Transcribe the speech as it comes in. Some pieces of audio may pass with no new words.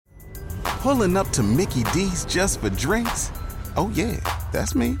Pulling up to Mickey D's just for drinks? Oh yeah,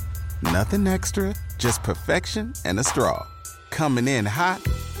 that's me. Nothing extra, just perfection and a straw. Coming in hot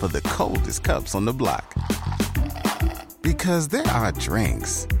for the coldest cups on the block. Because there are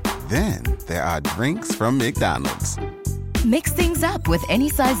drinks. Then there are drinks from McDonald's. Mix things up with any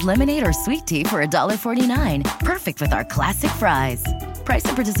size lemonade or sweet tea for $1.49. Perfect with our classic fries. Price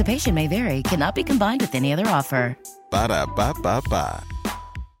and participation may vary. Cannot be combined with any other offer. Ba-da-ba-ba-ba.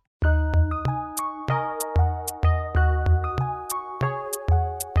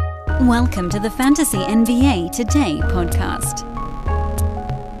 Welcome to the Fantasy NBA Today podcast.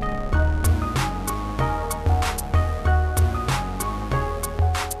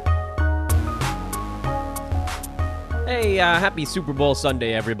 Hey, happy Super Bowl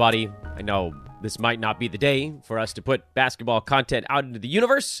Sunday, everybody. I know this might not be the day for us to put basketball content out into the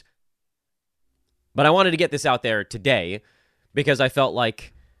universe, but I wanted to get this out there today because I felt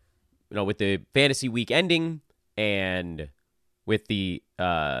like, with the fantasy week ending and with the,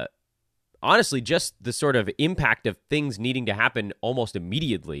 honestly, just the sort of impact of things needing to happen almost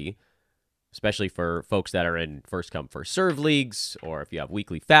immediately, especially for folks that are in first-come, first-serve leagues, or if you have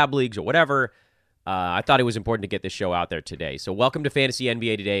weekly fab leagues or whatever, I thought it was important to get this show out there today. So welcome to Fantasy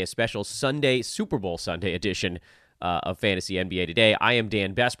NBA Today, a special Sunday, Super Bowl Sunday edition of Fantasy NBA Today. I am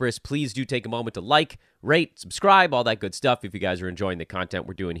Dan Besbris. Please do take a moment to like, rate, subscribe, all that good stuff. If you guys are enjoying the content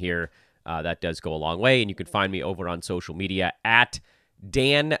we're doing here, that does go a long way. And you can find me over on social media at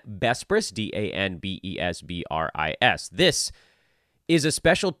Dan Besbris, DanBesbris. This is a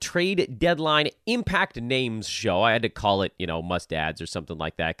special trade deadline impact names show. I had to call it, must adds or something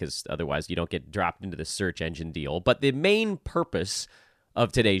like that because otherwise you don't get dropped into the search engine deal. But the main purpose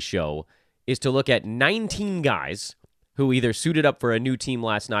of today's show is to look at 19 guys who either suited up for a new team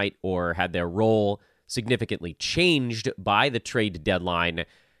last night or had their role significantly changed by the trade deadline,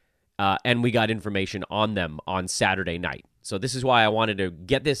 and we got information on them on Saturday night. So this is why I wanted to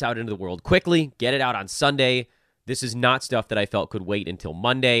get this out into the world quickly, get it out on Sunday. This is not stuff that I felt could wait until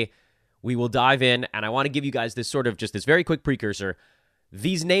Monday. We will dive in, and I want to give you guys this very quick precursor.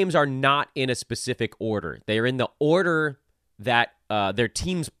 These names are not in a specific order. They are in the order that their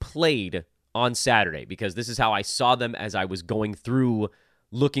teams played on Saturday, because this is how I saw them as I was going through,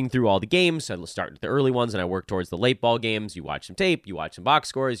 looking through all the games. I start with the early ones, and I work towards the late ball games. You watch some tape, you watch some box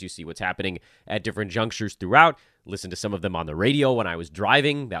scores, you see what's happening at different junctures throughout. Listen to some of them on the radio when I was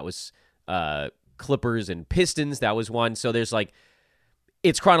driving. That was Clippers and Pistons. That was one. So there's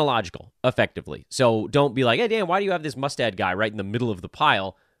it's chronological, effectively. So don't be like, hey, Dan, why do you have this mustad guy right in the middle of the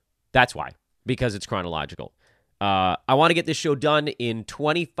pile? That's why, because it's chronological. I want to get this show done in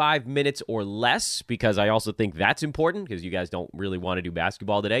 25 minutes or less, because I also think that's important, because you guys don't really want to do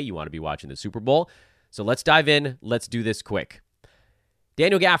basketball today. You want to be watching the Super Bowl. So let's dive in. Let's do this quick.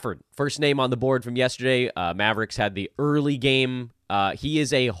 Daniel Gafford, first name on the board from yesterday. Mavericks had the early game. He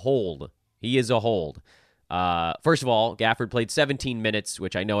is a hold. First of all, Gafford played 17 minutes,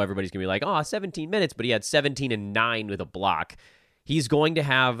 which I know everybody's going to be like, 17 minutes, but he had 17 and 9 with a block. He's going to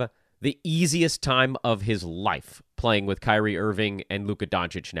have the easiest time of his life playing with Kyrie Irving and Luka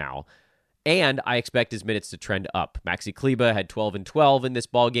Doncic now. And I expect his minutes to trend up. Maxi Kleber had 12 and 12 in this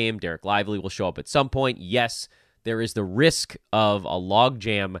ballgame. Derek Lively will show up at some point. Yes, there is the risk of a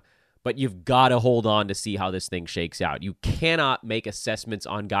logjam, but you've got to hold on to see how this thing shakes out. You cannot make assessments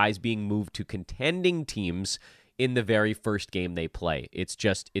on guys being moved to contending teams in the very first game they play. It's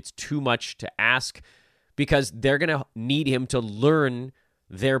too much to ask, because they're going to need him to learn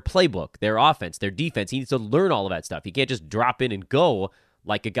their playbook, their offense, their defense. He needs to learn all of that stuff. He can't just drop in and go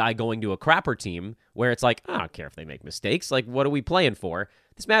like a guy going to a crapper team where it's like, I don't care if they make mistakes. What are we playing for?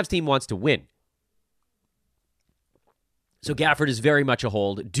 This Mavs team wants to win. So Gafford is very much a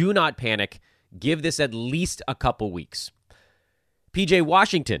hold. Do not panic. Give this at least a couple weeks. PJ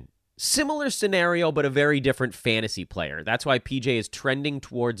Washington, similar scenario, but a very different fantasy player. That's why PJ is trending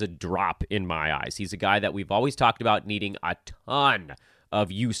towards a drop in my eyes. He's a guy that we've always talked about needing a ton of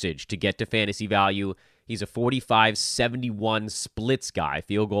usage to get to fantasy value. He's a 45-71 splits guy,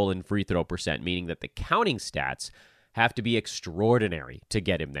 field goal and free throw percent, meaning that the counting stats have to be extraordinary to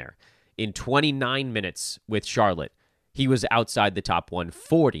get him there. In 29 minutes with Charlotte, he was outside the top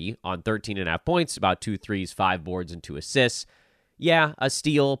 140 on 13.5 points, about 2 threes, 5 boards, and 2 assists. Yeah, a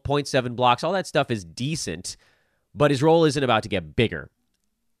steal, 0.7 blocks, all that stuff is decent, but his role isn't about to get bigger.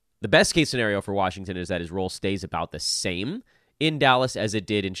 The best case scenario for Washington is that his role stays about the same in Dallas as it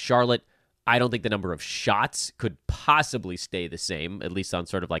did in Charlotte. I don't think the number of shots could possibly stay the same, at least on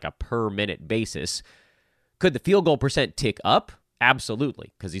sort of like a per-minute basis. Could the field goal percent tick up?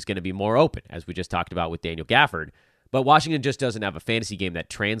 Absolutely, because he's going to be more open, as we just talked about with Daniel Gafford. But Washington just doesn't have a fantasy game that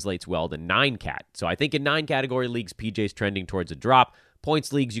translates well to 9-cat. So I think in 9-category leagues, PJ's trending towards a drop.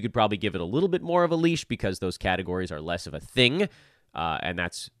 Points leagues, you could probably give it a little bit more of a leash because those categories are less of a thing. And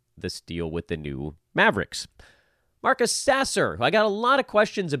that's this deal with the new Mavericks. Marcus Sasser, who I got a lot of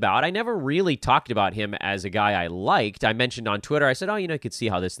questions about. I never really talked about him as a guy I liked. I mentioned on Twitter, I said, you could see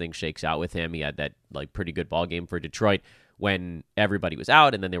how this thing shakes out with him. He had that pretty good ball game for Detroit when everybody was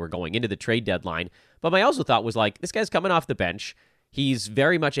out, and then they were going into the trade deadline. But my also thought was, this guy's coming off the bench. He's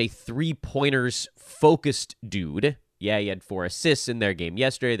very much a three-pointers focused dude. Yeah, he had 4 assists in their game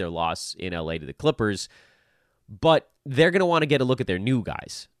yesterday, their loss in LA to the Clippers. But they're going to want to get a look at their new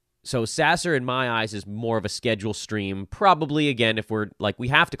guys. So Sasser, in my eyes, is more of a schedule stream. Probably, again, if we're we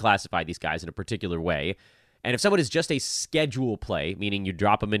have to classify these guys in a particular way. And if someone is just a schedule play, meaning you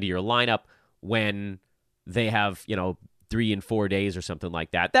drop them into your lineup when they have, 3 and 4 days or something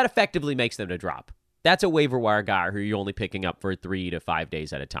like that, that effectively makes them to drop. That's a waiver wire guy who you're only picking up for 3 to 5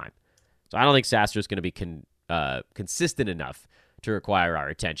 days at a time. So I don't think Sasser is going to be consistent enough to require our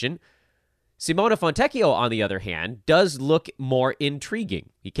attention. Simona Fontecchio, on the other hand, does look more intriguing.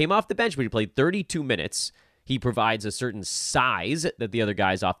 He came off the bench, but he played 32 minutes. He provides a certain size that the other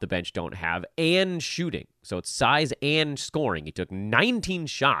guys off the bench don't have, and shooting. So it's size and scoring. He took 19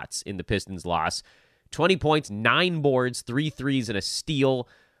 shots in the Pistons' loss, 20 points, 9 boards, 3 threes, and a steal.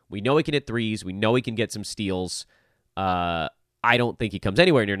 We know he can hit threes. We know he can get some steals. I don't think he comes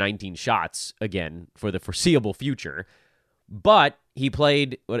anywhere near 19 shots again for the foreseeable future. But he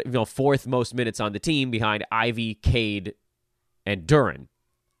played 4th most minutes on the team behind Ivy, Cade, and Duren.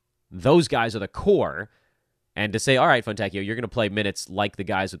 Those guys are the core. And to say, all right, Fontecchio, you're going to play minutes like the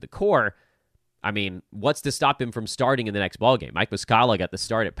guys with the core, I mean, what's to stop him from starting in the next ballgame? Mike Muscala got the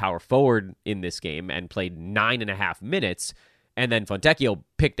start at power forward in this game and played 9.5 minutes, and then Fontecchio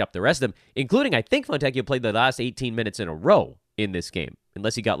picked up the rest of them, including, I think Fontecchio played the last 18 minutes in a row in this game,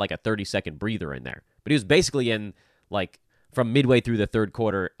 unless he got a 30-second breather in there. But he was basically in, from midway through the third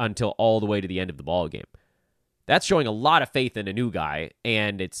quarter until all the way to the end of the ball game. That's showing a lot of faith in a new guy,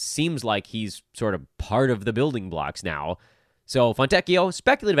 and it seems like he's sort of part of the building blocks now. So Fontecchio,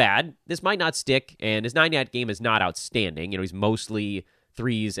 speculative ad. This might not stick, and his 9-net game is not outstanding. He's mostly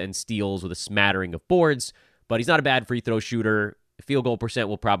threes and steals with a smattering of boards, but he's not a bad free throw shooter. Field goal percent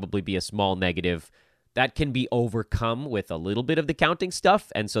will probably be a small negative. That can be overcome with a little bit of the counting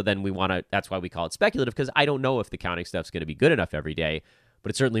stuff, and so then that's why we call it speculative, because I don't know if the counting stuff's going to be good enough every day, but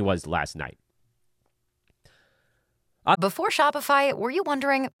it certainly was last night. Before Shopify, were you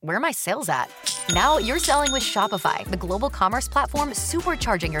wondering, where are my sales at? Now you're selling with Shopify, the global commerce platform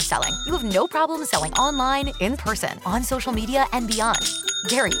supercharging your selling. You have no problem selling online, in person, on social media, and beyond.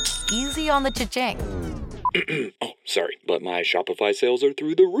 Gary, easy on the cha-ching. Oh, sorry, but my Shopify sales are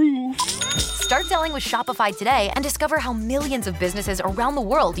through the roof. Start selling with Shopify today and discover how millions of businesses around the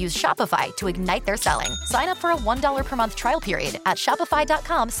world use Shopify to ignite their selling. Sign up for a $1 per month trial period at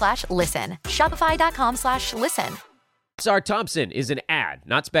shopify.com/listen. Shopify.com/listen. Ausar Thompson is an ad,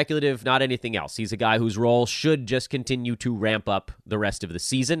 not speculative, not anything else. He's a guy whose role should just continue to ramp up the rest of the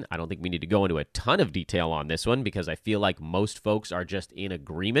season. I don't think we need to go into a ton of detail on this one because I feel like most folks are just in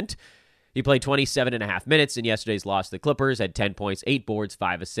agreement. He played 27.5 minutes in yesterday's loss to the Clippers, had 10 points, 8 boards,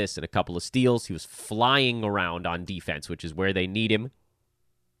 5 assists, and a couple of steals. He was flying around on defense, which is where they need him.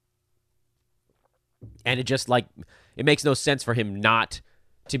 And it makes no sense for him not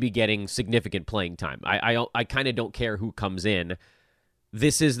to be getting significant playing time. I kind of don't care who comes in.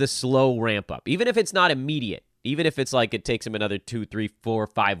 This is the slow ramp up. Even if it's not immediate, even if it's it takes him another 2, 3, 4,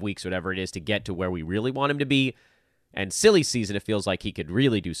 5 weeks, whatever it is, to get to where we really want him to be. And silly season, it feels like he could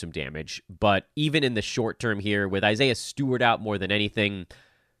really do some damage. But even in the short term here, with Isaiah Stewart out more than anything,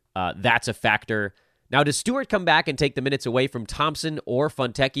 that's a factor. Now, does Stewart come back and take the minutes away from Thompson or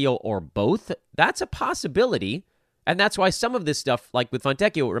Fontecchio or both? That's a possibility. And that's why some of this stuff, like with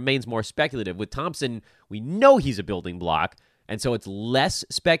Fontecchio, it remains more speculative. With Thompson, we know he's a building block, and so it's less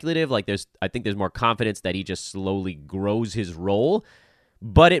speculative. I think there's more confidence that he just slowly grows his role,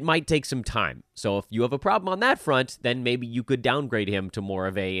 but it might take some time. So if you have a problem on that front, then maybe you could downgrade him to more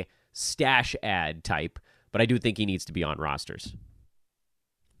of a stash ad type, but I do think he needs to be on rosters.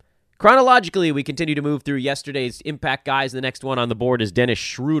 Chronologically, we continue to move through yesterday's impact guys. The next one on the board is Dennis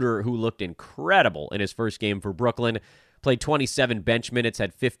Schroeder, who looked incredible in his first game for Brooklyn. Played 27 bench minutes,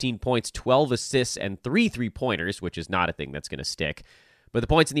 had 15 points, 12 assists, and 3 3-pointers, which is not a thing that's going to stick. But the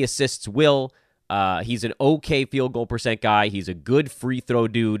points and the assists will. He's an okay field goal percent guy. He's a good free throw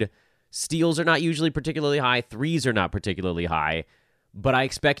dude. Steals are not usually particularly high. Threes are not particularly high. But I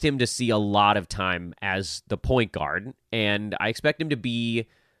expect him to see a lot of time as the point guard. And I expect him to be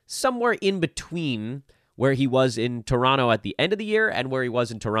somewhere in between where he was in Toronto at the end of the year and where he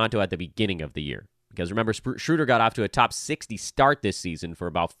was in Toronto at the beginning of the year. Because remember, Schroeder got off to a top 60 start this season for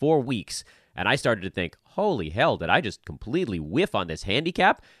about 4 weeks, and I started to think, holy hell, did I just completely whiff on this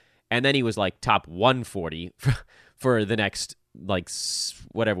handicap? And then he was like top 140 for the next, like,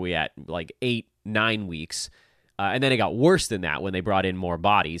 whatever we at, like 8-9 weeks. And then it got worse than that when they brought in more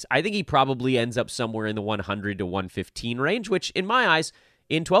bodies. I think he probably ends up somewhere in the 100 to 115 range, which in my eyes,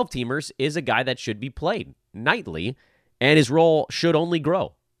 in 12-teamers, is a guy that should be played nightly, and his role should only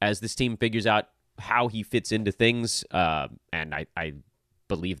grow as this team figures out how he fits into things, and I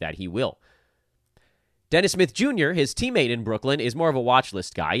believe that he will. Dennis Smith Jr., his teammate in Brooklyn, is more of a watch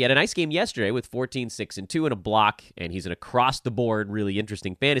list guy. He had a nice game yesterday with 14, 6, and 2 and a block, and he's an across-the-board, really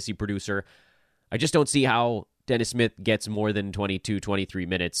interesting fantasy producer. I just don't see how Dennis Smith gets more than 22, 23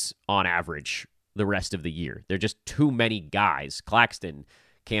 minutes on average the rest of the year. There are just too many guys. Claxton,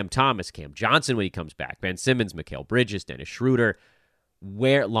 Cam Thomas, Cam Johnson when he comes back, Ben Simmons, Mikal Bridges, Dennis Schroeder,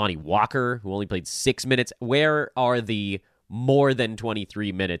 Lonnie Walker, who only played 6 minutes. Where are the more than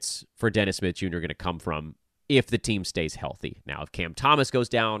 23 minutes for Dennis Smith Jr. going to come from if the team stays healthy? Now, if Cam Thomas goes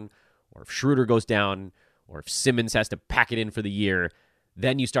down, or if Schroeder goes down, or if Simmons has to pack it in for the year,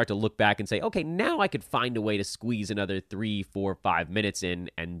 then you start to look back and say, okay, now I could find a way to squeeze another 3, 4, 5 minutes in,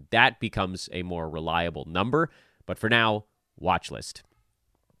 and that becomes a more reliable number. But for now, watch list.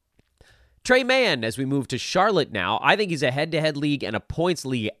 Trey Mann, as we move to Charlotte now, I think he's a head-to-head league and a points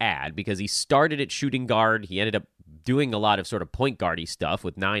league ad because he started at shooting guard. He ended up doing a lot of sort of point guardy stuff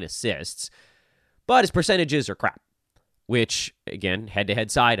with 9 assists, but his percentages are crap, which, again,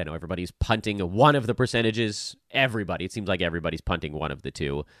 head-to-head side, I know everybody's punting one of the percentages. It seems like everybody's punting one of the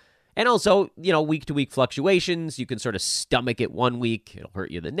two. And also, week-to-week fluctuations. You can sort of stomach it one week. It'll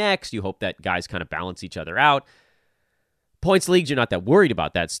hurt you the next. You hope that guys kind of balance each other out. Points leagues, you're not that worried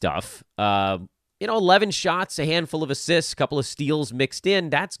about that stuff. 11 shots, a handful of assists, a couple of steals mixed in.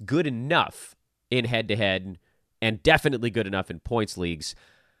 That's good enough in head-to-head and definitely good enough in points leagues.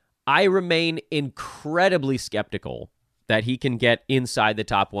 I remain incredibly skeptical that he can get inside the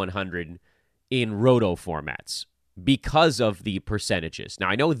top 100 in roto formats because of the percentages. Now,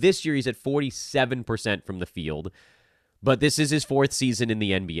 I know this year he's at 47% from the field, but this is his third season in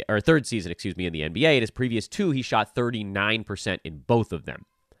the NBA. In the NBA. In his previous 2, he shot 39% in both of them.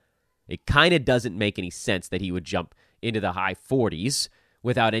 It kind of doesn't make any sense that he would jump into the high 40s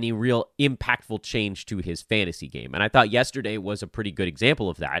without any real impactful change to his fantasy game. And I thought yesterday was a pretty good example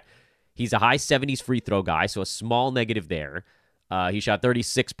of that. He's a high 70s free throw guy, so a small negative there. He shot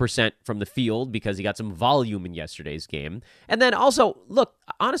 36% from the field because he got some volume in yesterday's game. And then also, look,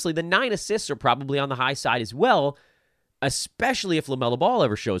 honestly, the 9 assists are probably on the high side as well, especially if LaMelo Ball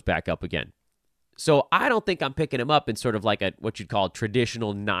ever shows back up again. So I don't think I'm picking him up in sort of like a what you'd call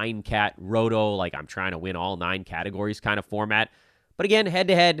traditional 9-cat roto, like I'm trying to win all 9 categories kind of format. But again,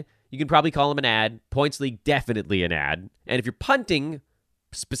 head-to-head, you can probably call him an ad. Points league, definitely an ad. And if you're punting,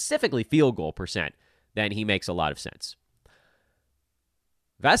 specifically field goal percent, then he makes a lot of sense.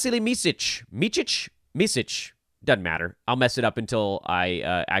 Vasily Micic, doesn't matter. I'll mess it up until I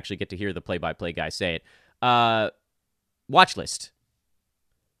actually get to hear the play-by-play guy say it. Watch list.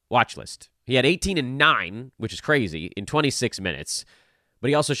 He had 18 and 9, which is crazy, in 26 minutes. But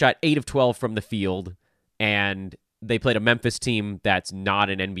he also shot 8 of 12 from the field, and they played a Memphis team that's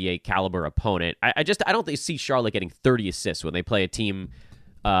not an NBA caliber opponent. I don't see Charlotte getting 30 assists when they play a team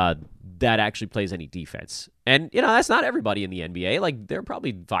that actually plays any defense. And, that's not everybody in the NBA. Like, there are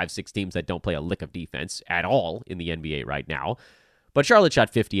probably 5-6 teams that don't play a lick of defense at all in the NBA right now. But Charlotte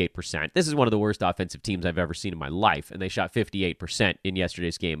shot 58%. This is one of the worst offensive teams I've ever seen in my life, and they shot 58% in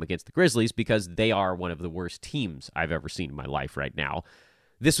yesterday's game against the Grizzlies because they are one of the worst teams I've ever seen in my life right now.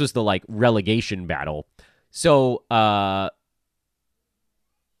 This was the, relegation battle. So,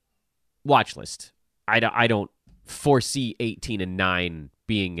 watch list. I don't foresee 18 and 9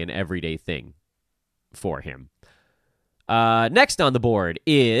 being an everyday thing for him. Next on the board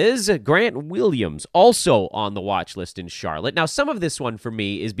is Grant Williams, also on the watch list in Charlotte. Now, some of this one for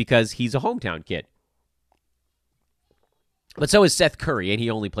me is because he's a hometown kid. But so is Seth Curry, and he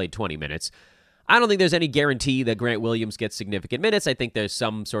only played 20 minutes. I don't think there's any guarantee that Grant Williams gets significant minutes. I think there's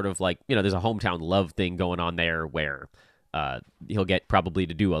some sort of there's a hometown love thing going on there where he'll get probably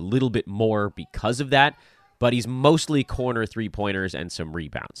to do a little bit more because of that. But he's mostly corner three-pointers and some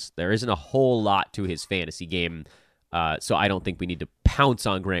rebounds. There isn't a whole lot to his fantasy game. So I don't think we need to pounce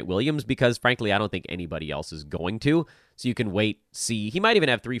on Grant Williams because, frankly, I don't think anybody else is going to. So you can wait, see. He might even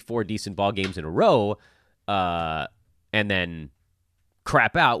have 3-4 decent ball games in a row and then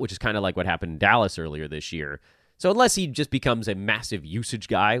crap out, which is kind of like what happened in Dallas earlier this year. So unless he just becomes a massive usage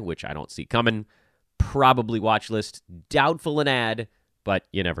guy, which I don't see coming, probably watch list. Doubtful an ad, but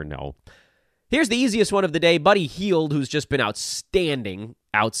you never know. Here's the easiest one of the day. Buddy Hield, who's just been outstanding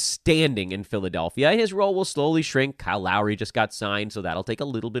in Philadelphia. His role will slowly shrink. Kyle Lowry just got signed, so that'll take a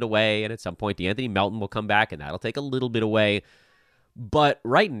little bit away. And at some point, DeAnthony Melton will come back, and that'll take a little bit away. But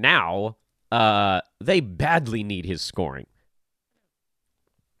right now, they badly need his scoring.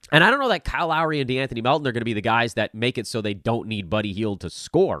 And I don't know that Kyle Lowry and DeAnthony Melton are going to be the guys that make it so they don't need Buddy Hield to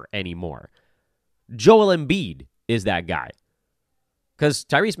score anymore. Joel Embiid is that guy. Because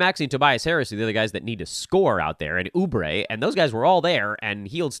Tyrese Maxey and Tobias Harris are the other guys that need to score out there, and Oubre, and those guys were all there, and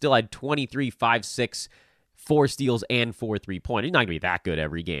Hield still had 23, 5, 6, 4 steals, and 4 3-pointers. He's not going to be that good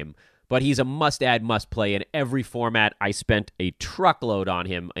every game, but he's a must-add, must-play in every format. I spent a truckload on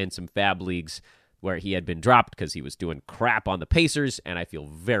him in some fab leagues where he had been dropped because he was doing crap on the Pacers, and I feel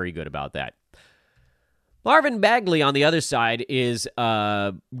very good about that. Marvin Bagley on the other side is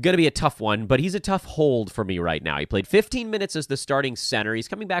going to be a tough one, but he's a tough hold for me right now. He played 15 minutes as the starting center. He's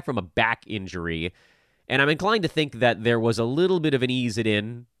coming back from a back injury, and I'm inclined to think that there was a little bit of an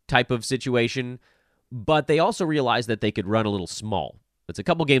ease-it-in type of situation, but they also realized that they could run a little small. It's a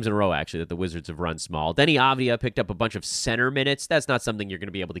couple games in a row, actually, that the Wizards have run small. Denny Avdia picked up a bunch of center minutes. That's not something you're going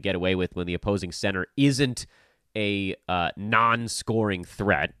to be able to get away with when the opposing center isn't a non-scoring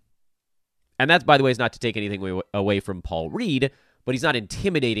threat. And that, by the way, is not to take anything away from Paul Reed, but he's not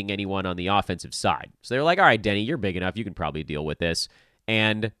intimidating anyone on the offensive side. So they're like, all right, Denny, you're big enough. You can probably deal with this.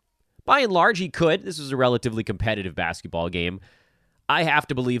 And by and large, he could. This was a relatively competitive basketball game. I have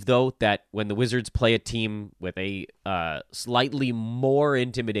to believe, though, that when the Wizards play a team with a slightly more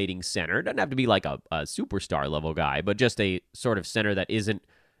intimidating center, it doesn't have to be like a superstar-level guy, but just a sort of center that isn't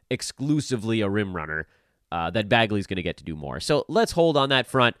exclusively a rim runner, that Bagley's going to get to do more. So let's hold on that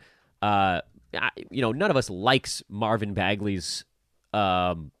front. None of us likes Marvin Bagley's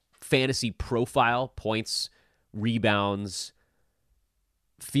fantasy profile, points, rebounds,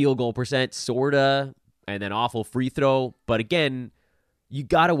 field goal percent, sorta, and then awful free throw. But again, you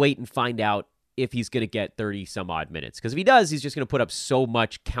got to wait and find out if he's going to get 30-some-odd minutes. Because if he does, he's just going to put up so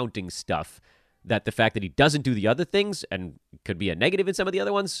much counting stuff that the fact that he doesn't do the other things and could be a negative in some of the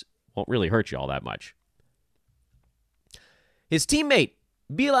other ones won't really hurt you all that much. His teammate,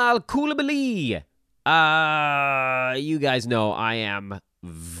 Bilal Coulibaly. You guys know I am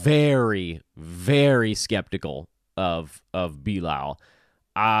very, very skeptical of Bilal.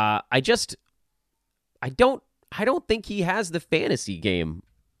 I don't think he has the fantasy game.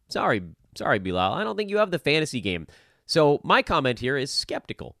 Sorry, Bilal. I don't think you have the fantasy game. So my comment here is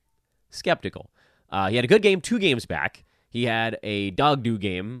skeptical. He had a good game 2 games back. He had a dog-do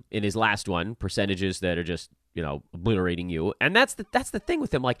game in his last one, percentages that are just, obliterating you. And that's the thing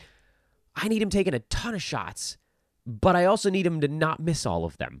with him. Like, I need him taking a ton of shots, but I also need him to not miss all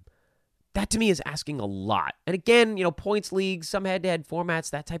of them. That, to me, is asking a lot. And again, points leagues, some head-to-head formats,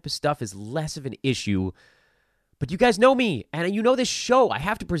 that type of stuff is less of an issue. But you guys know me, and you know this show. I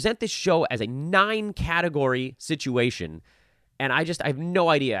have to present this show as a 9-category situation, and I have no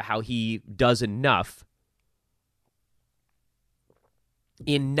idea how he does enough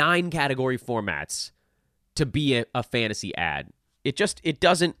in 9-category formats to be a fantasy ad. It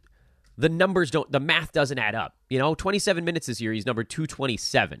doesn't, the math doesn't add up. 27 minutes this year, he's number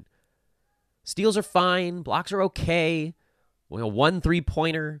 227. Steals are fine, blocks are okay, 1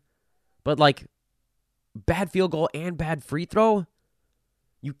 3-pointer, but bad field goal and bad free throw?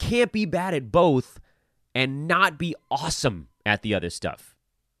 You can't be bad at both and not be awesome at the other stuff.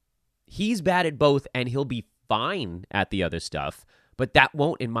 He's bad at both and he'll be fine at the other stuff, but that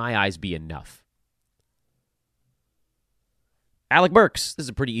won't, in my eyes, be enough. Alec Burks, this is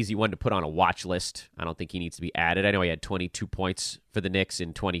a pretty easy one to put on a watch list. I don't think he needs to be added. I know he had 22 points for the Knicks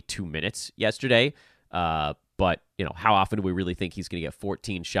in 22 minutes yesterday, but how often do we really think he's going to get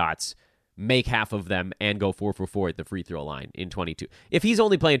 14 shots, make half of them, and go 4 for 4 at the free throw line in 22? If he's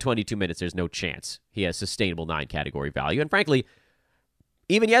only playing 22 minutes, there's no chance he has sustainable 9-category value. And frankly,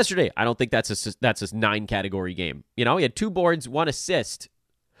 even yesterday, I don't think that's a 9-category game. He had 2 boards, 1 assist.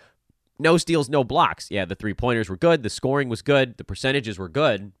 No steals, no blocks. Yeah, the 3-pointers were good. The scoring was good. The percentages were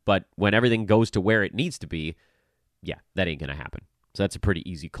good. But when everything goes to where it needs to be, yeah, that ain't going to happen. So that's a pretty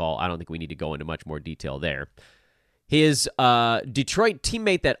easy call. I don't think we need to go into much more detail there. His Detroit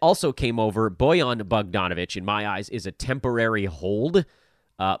teammate that also came over, Bojan Bogdanovic, in my eyes, is a temporary hold,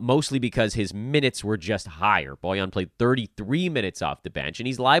 mostly because his minutes were just higher. Bojan played 33 minutes off the bench, and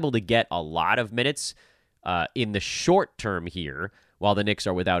he's liable to get a lot of minutes in the short term here, while the Knicks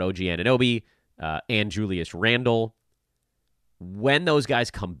are without OG Anunoby and Julius Randle. When those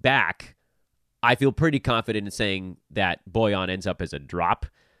guys come back, I feel pretty confident in saying that Bojan ends up as a drop.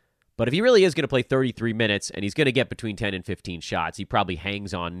 But if he really is going to play 33 minutes and he's going to get between 10 and 15 shots, he probably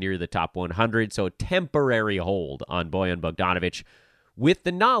hangs on near the top 100. So a temporary hold on Bojan Bogdanovic with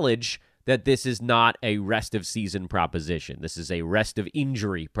the knowledge that this is not a rest of season proposition. This is a rest of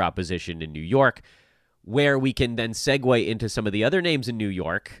injury proposition in New York, where we can then segue into some of the other names in New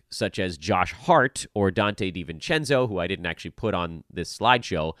York, such as Josh Hart or Dante DiVincenzo, who I didn't actually put on this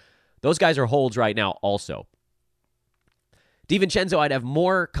slideshow. Those guys are holds right now also. DiVincenzo, I'd have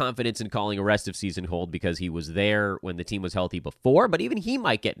more confidence in calling a rest of season hold because he was there when the team was healthy before, but even he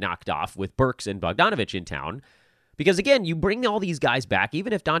might get knocked off with Burks and Bogdanovic in town. Because again, you bring all these guys back,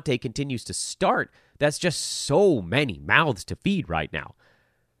 even if Dante continues to start, that's just so many mouths to feed right now.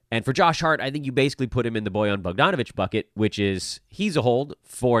 And for Josh Hart, I think you basically put him in the Bojan Bogdanovic bucket, which is he's a hold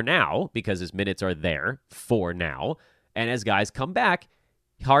for now because his minutes are there for now. And as guys come back,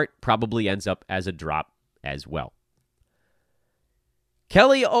 Hart probably ends up as a drop as well.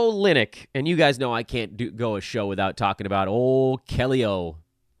 Kelly Olynyk, and you guys know I can't go a show without talking about old Kelly O.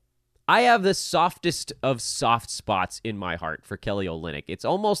 I have the softest of soft spots in my heart for Kelly Olynyk. It's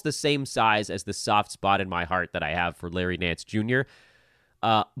almost the same size as the soft spot in my heart that I have for Larry Nance Jr.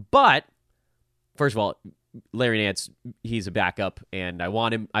 But first of all, Larry Nance, he's a backup, and I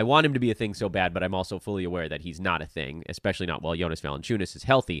want him to be a thing so bad, but I'm also fully aware that he's not a thing, especially not while Jonas Valanciunas is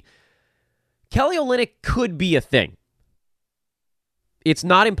healthy. Kelly Olynyk could be a thing. It's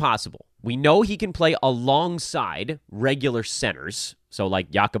not impossible. We know he can play alongside regular centers, so like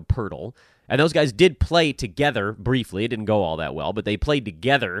Jakob Poeltl, and those guys did play together briefly. It didn't go all that well, but they played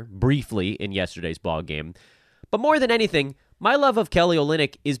together briefly in yesterday's ball game. But more than anything, my love of Kelly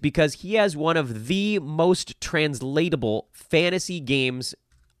Olynyk is because he has one of the most translatable fantasy games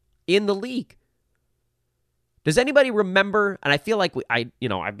in the league. Does anybody remember? And I feel like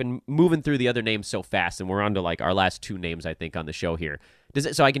I've been moving through the other names so fast, and we're on to like our last two names, I think, on the show here.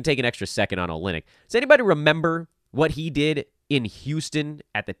 So I can take an extra second on Olynyk. Does anybody remember what he did in Houston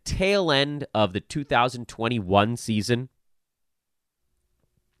at the tail end of the 2021 season?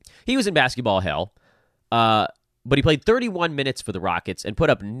 He was in basketball hell, but he played 31 minutes for the Rockets and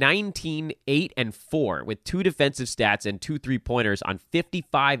put up 19, 8, and 4 with 2 defensive stats and 2 3-pointers on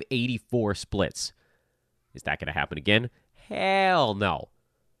 55-84 splits. Is that going to happen again? Hell no.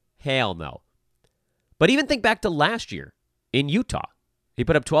 Hell no. But even think back to last year in Utah. He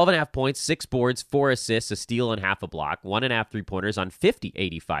put up 12.5 points, 6 boards, 4 assists, a steal, and half a block, 1.5 3-pointers on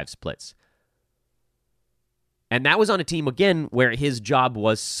 50-85 splits. And that was on a team, again, where his job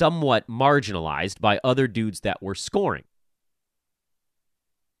was somewhat marginalized by other dudes that were scoring.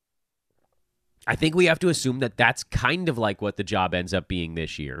 I think we have to assume that that's kind of like what the job ends up being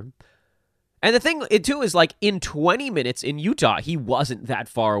this year. And the thing, too, is like in 20 minutes in Utah, he wasn't that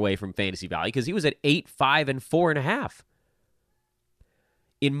far away from fantasy value because he was at 8, 5, and 4.5.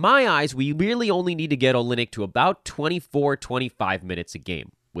 In my eyes, we really only need to get Olynyk to about 24, 25 minutes a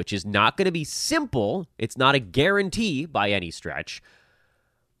game, which is not going to be simple. It's not a guarantee by any stretch.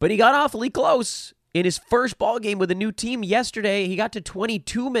 But he got awfully close. In his first ball game with a new team yesterday, he got to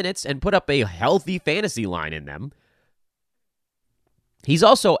 22 minutes and put up a healthy fantasy line in them. He's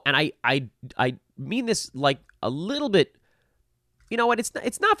also, and I mean this like a little bit, you know what,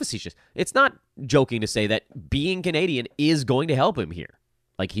 it's not facetious. It's not joking to say that being Canadian is going to help him here.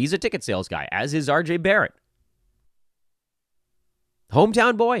 Like, he's a ticket sales guy, as is RJ Barrett.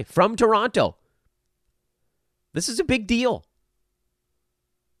 Hometown boy from Toronto. This is a big deal.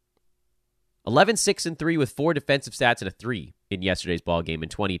 11, 6, and 3 with 4 defensive stats and a 3 in yesterday's ball game in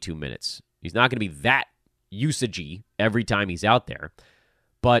 22 minutes. He's not going to be that usagey every time he's out there,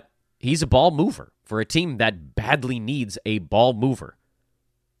 but he's a ball mover for a team that badly needs a ball mover.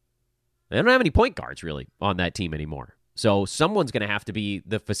 They don't have any point guards, really, on that team anymore. So someone's going to have to be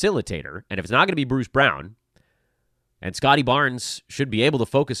the facilitator, and if it's not going to be Bruce Brown, and Scotty Barnes should be able to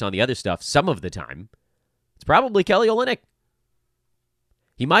focus on the other stuff some of the time, it's probably Kelly Olynyk.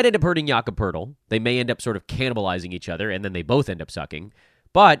 He might end up hurting Jakob Poeltl. They may end up sort of cannibalizing each other, and then they both end up sucking.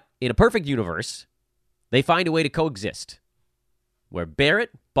 But in a perfect universe, they find a way to coexist, where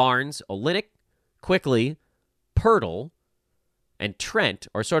Barrett, Barnes, Olynyk, Quickly, Poeltl, and Trent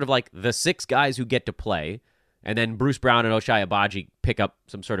are sort of like the 6 guys who get to play, and then Bruce Brown and Ochai Agbaji pick up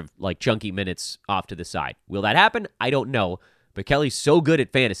some sort of like chunky minutes off to the side. Will that happen? I don't know. But Kelly's so good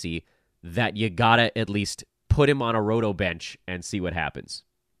at fantasy that you gotta at least put him on a roto bench and see what happens.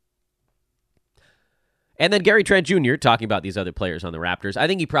 And then Gary Trent Jr., talking about these other players on the Raptors, I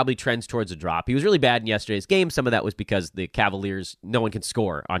think he probably trends towards a drop. He was really bad in yesterday's game. Some of that was because the Cavaliers, no one can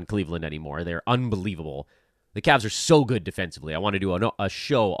score on Cleveland anymore. They're unbelievable. The Cavs are so good defensively. I want to do a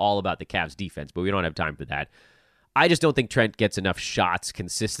show all about the Cavs defense, but we don't have time for that. I just don't think Trent gets enough shots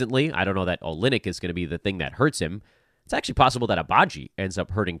consistently. I don't know that Olynyk is going to be the thing that hurts him. It's actually possible that Agbaji ends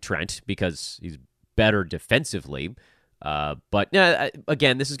up hurting Trent because he's better defensively. But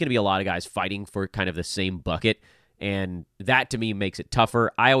again, this is going to be a lot of guys fighting for kind of the same bucket. And that, to me, makes it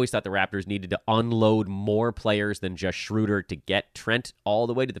tougher. I always thought the Raptors needed to unload more players than just Schroeder to get Trent all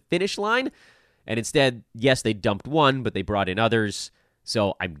the way to the finish line. And instead, yes, they dumped one, but they brought in others.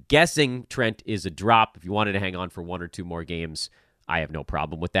 So I'm guessing Trent is a drop. If you wanted to hang on for 1 or 2 more games, I have no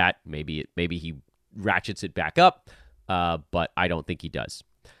problem with that. Maybe he ratchets it back up, but I don't think he does.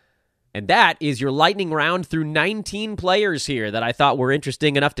 And that is your lightning round through 19 players here that I thought were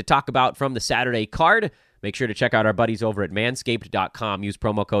interesting enough to talk about from the Saturday card. Make sure to check out our buddies over at Manscaped.com. Use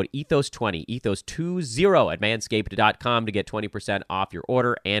promo code ETHOS20, ETHOS20 at Manscaped.com to get 20% off your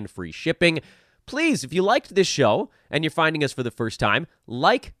order and free shipping. Please, if you liked this show and you're finding us for the first time,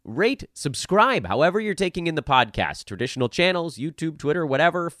 like, rate, subscribe, however you're taking in the podcast. Traditional channels, YouTube, Twitter,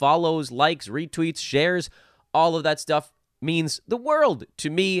 whatever, follows, likes, retweets, shares, all of that stuff means the world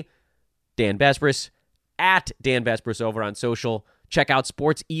to me. Dan Vespris, at Dan Vespris over on social. Check out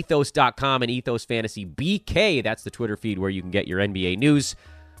sportsethos.com and Ethos Fantasy BK. That's the Twitter feed where you can get your NBA news.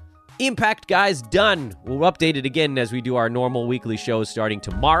 Impact Guys done. We'll update it again as we do our normal weekly shows starting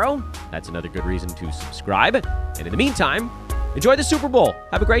tomorrow. That's another good reason to subscribe. And in the meantime, enjoy the Super Bowl.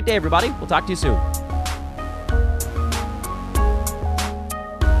 Have a great day, everybody. We'll talk to you soon.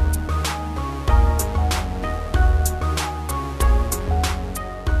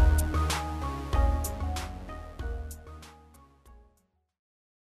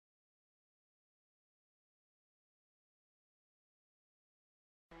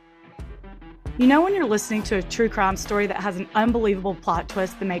 You know when you're listening to a true crime story that has an unbelievable plot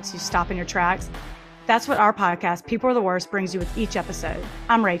twist that makes you stop in your tracks? That's what our podcast, People Are the Worst, brings you with each episode.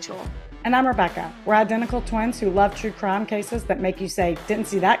 I'm Rachel. And I'm Rebecca. We're identical twins who love true crime cases that make you say, didn't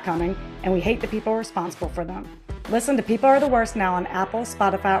see that coming, and we hate the people responsible for them. Listen to People Are the Worst now on Apple,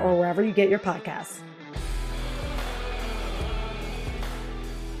 Spotify, or wherever you get your podcasts.